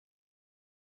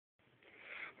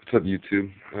What's up, YouTube?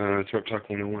 Talk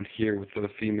 101 here with the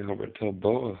female redtail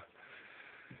boa.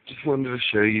 Just wanted to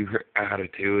show you her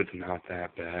attitude's not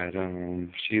that bad.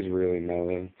 She's really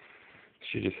mellow.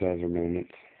 She just has her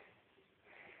moments.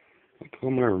 I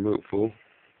call my remote, fool.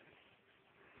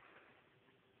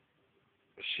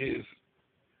 She is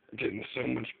getting so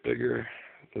much bigger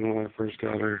than when I first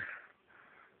got her.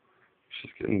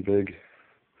 She's getting big.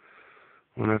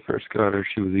 When I first got her,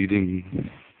 she was eating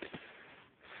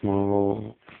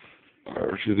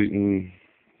she was eating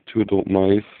 2 adult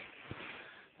mice,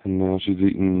 and now she's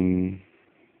eating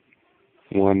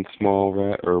one small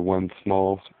rat, or a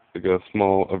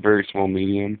very small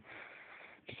medium,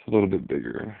 just a little bit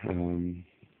bigger than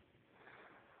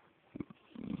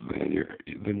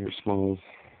your smalls.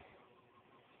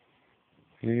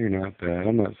 Yeah, you're not bad.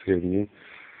 I'm not scared of you.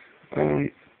 I don't know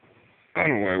why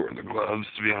I wear the gloves,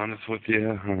 to be honest with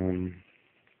you.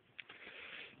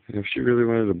 If she really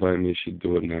wanted to bite me, she'd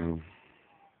do it now.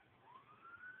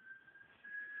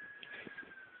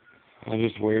 I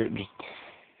just wear it,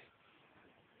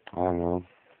 I don't know,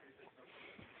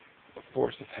 a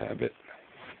force of habit.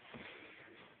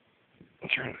 I'm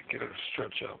trying to get her to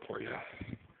stretch out for you.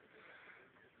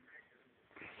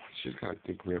 She's got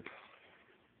good grip.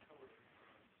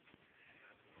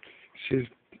 She's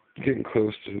getting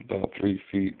close to about 3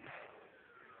 feet.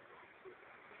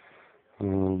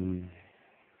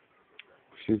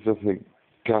 She's definitely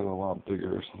gotten a lot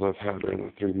bigger since I've had her in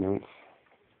the 3 months.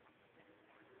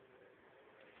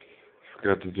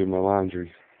 Forgot to do my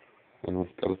laundry. I've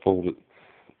got to fold it.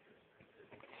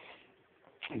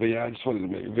 But yeah, I just wanted to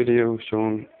make a video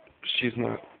showing she's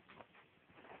not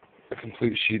a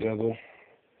complete she-devil.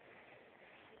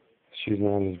 She's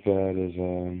not as bad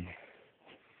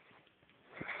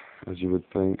as you would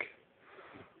think.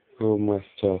 Oh, my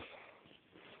stuff.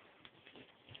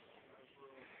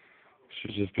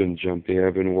 She's just been jumpy.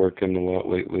 I've been working a lot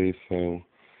lately, so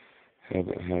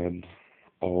haven't had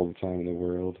all the time in the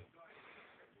world.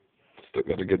 Still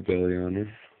got a good belly on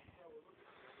her.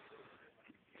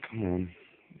 Come on.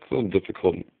 It's a little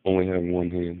difficult only having one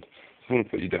hand. So I'm going to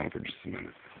put you down for just a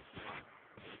minute.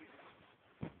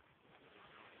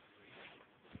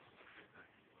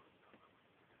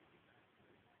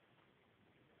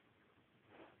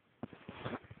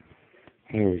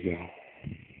 There we go.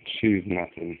 She's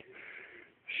nothing.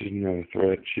 She's not a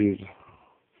threat. She's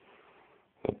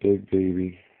a big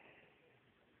baby.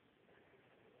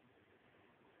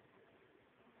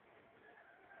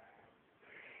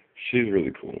 She's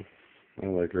really cool. I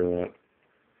like her a lot.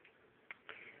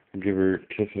 I give her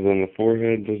kisses on the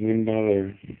forehead, doesn't even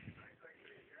bother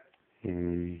her.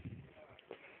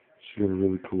 She's got a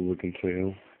really cool looking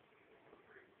tail.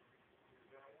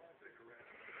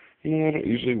 I don't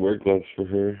usually wear gloves for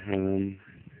her.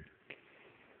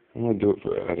 I want to do it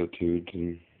for attitude,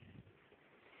 and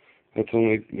that's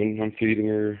only when I'm feeding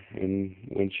her and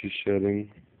when she's shedding.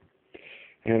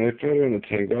 And I fed her in the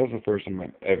tank. That was the first time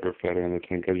I ever fed her in the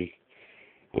tank. I just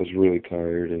was really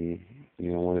tired, and I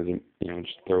wanted to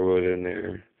just throw it in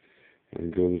there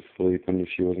and go to sleep. I knew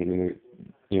she wasn't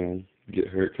gonna get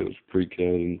hurt because it was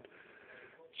pre-kid, and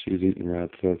she was eating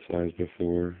rats that size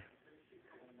before.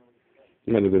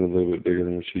 Might have been a little bit bigger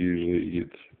than what she usually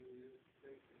eats.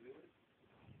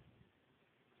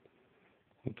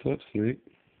 What's up, Snake?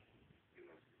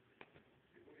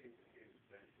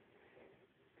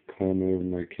 Climb over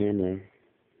my camera.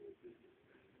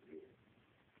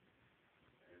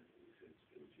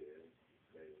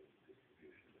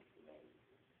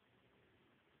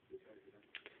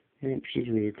 Yep, she's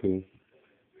really cool.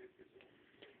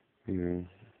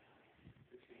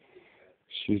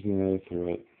 She's not a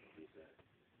threat.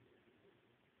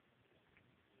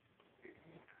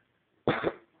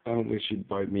 I don't think she'd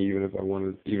bite me even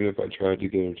if I tried to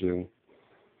get her to.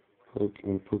 Poke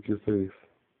your face.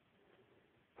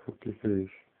 Poke your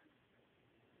face.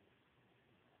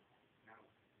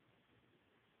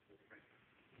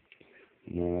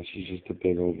 No, she's just a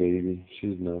big old baby.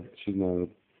 She's not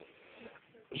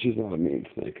a mean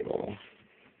snake at all.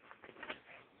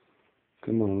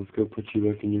 Come on, let's go put you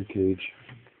back in your cage.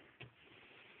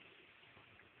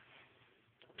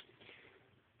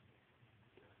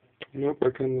 Nope, I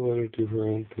kind of let her do her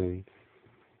own thing.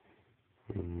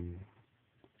 And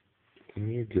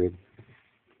you're good.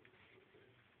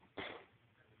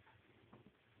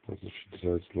 That's if she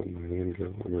decides to let my hand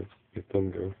go, or my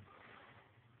thumb go.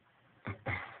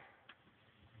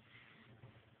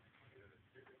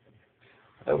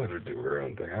 I let her do her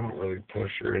own thing. I don't really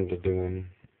push her into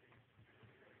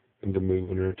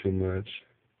moving her too much.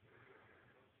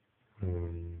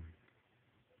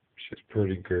 She's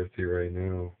pretty girthy right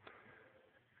now.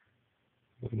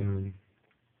 But,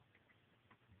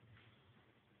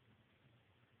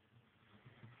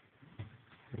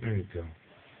 There you go.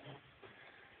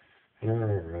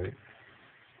 Alright.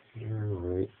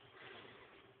 Alright.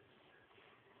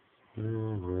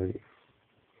 Alright.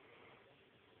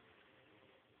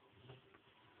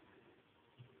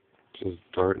 Just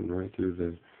darting right through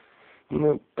there.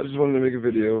 Well, I just wanted to make a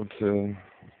video to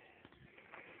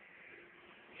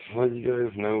let you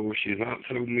guys know she's not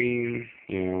so mean.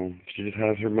 You know, she just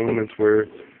has her moments where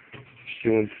she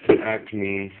wants to act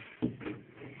mean,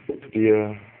 be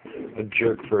a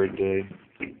jerk for a day,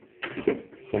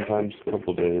 sometimes a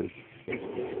couple days.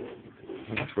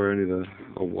 I swear I need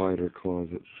a wider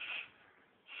closet.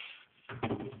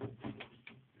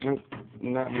 Nope,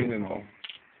 not mean at all.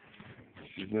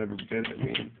 She's never been at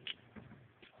me.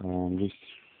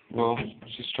 Well,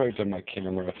 she's tried on my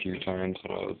camera a few times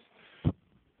when I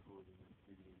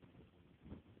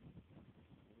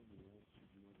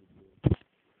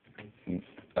was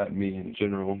at me in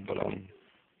general, but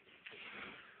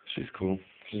she's cool.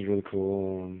 She's really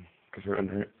cool. Cause her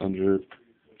under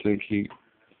tank heat,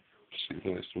 she's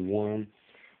nice and warm.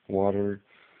 Water.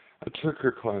 I took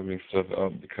her climbing stuff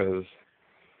up because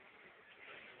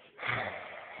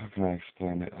how can I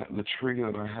explain it? The tree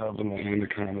that I have in the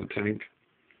anaconda tank,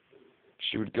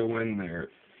 she would go in there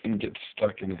and get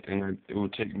stuck in it, and it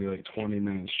would take me like 20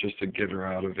 minutes just to get her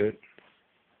out of it.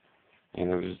 And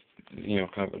it was, you know,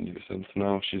 kind of a nuisance.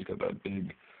 Now she's got that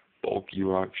big, bulky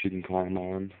rock she can climb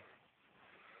on.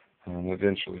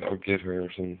 Eventually I'll get her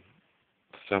some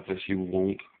stuff that she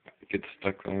won't get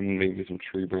stuck on, maybe some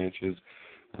tree branches,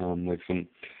 like some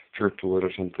driftwood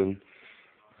or something.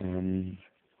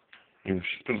 You know,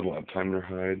 she spends a lot of time in her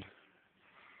hide,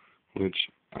 which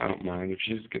I don't mind. If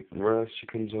she's getting rest, she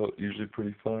comes out usually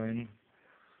pretty fine.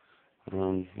 I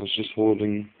was just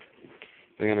holding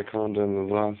the anaconda in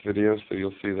the last video, so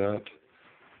you'll see that.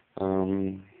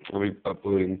 I'll be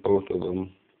uploading both of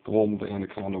them. The one with the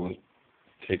anaconda was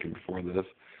taken before this.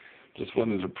 Just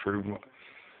wanted to prove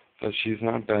that she's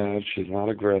not bad, she's not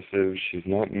aggressive, she's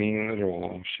not mean at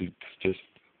all. She just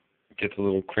gets a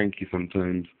little cranky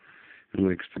sometimes and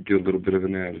likes to get a little bit of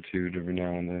an attitude every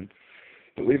now and then.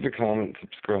 But leave a comment,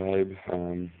 subscribe,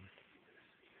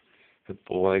 hit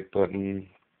the like button.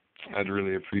 I'd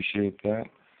really appreciate that.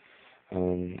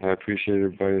 I appreciate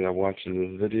everybody that watches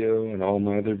this video and all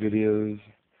my other videos.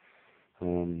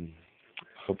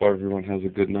 Hope everyone has a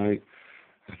good night.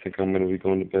 I think I'm going to be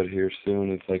going to bed here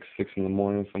soon. It's like 6 in the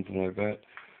morning, something like that.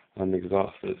 I'm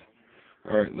exhausted.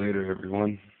 Alright, later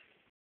everyone.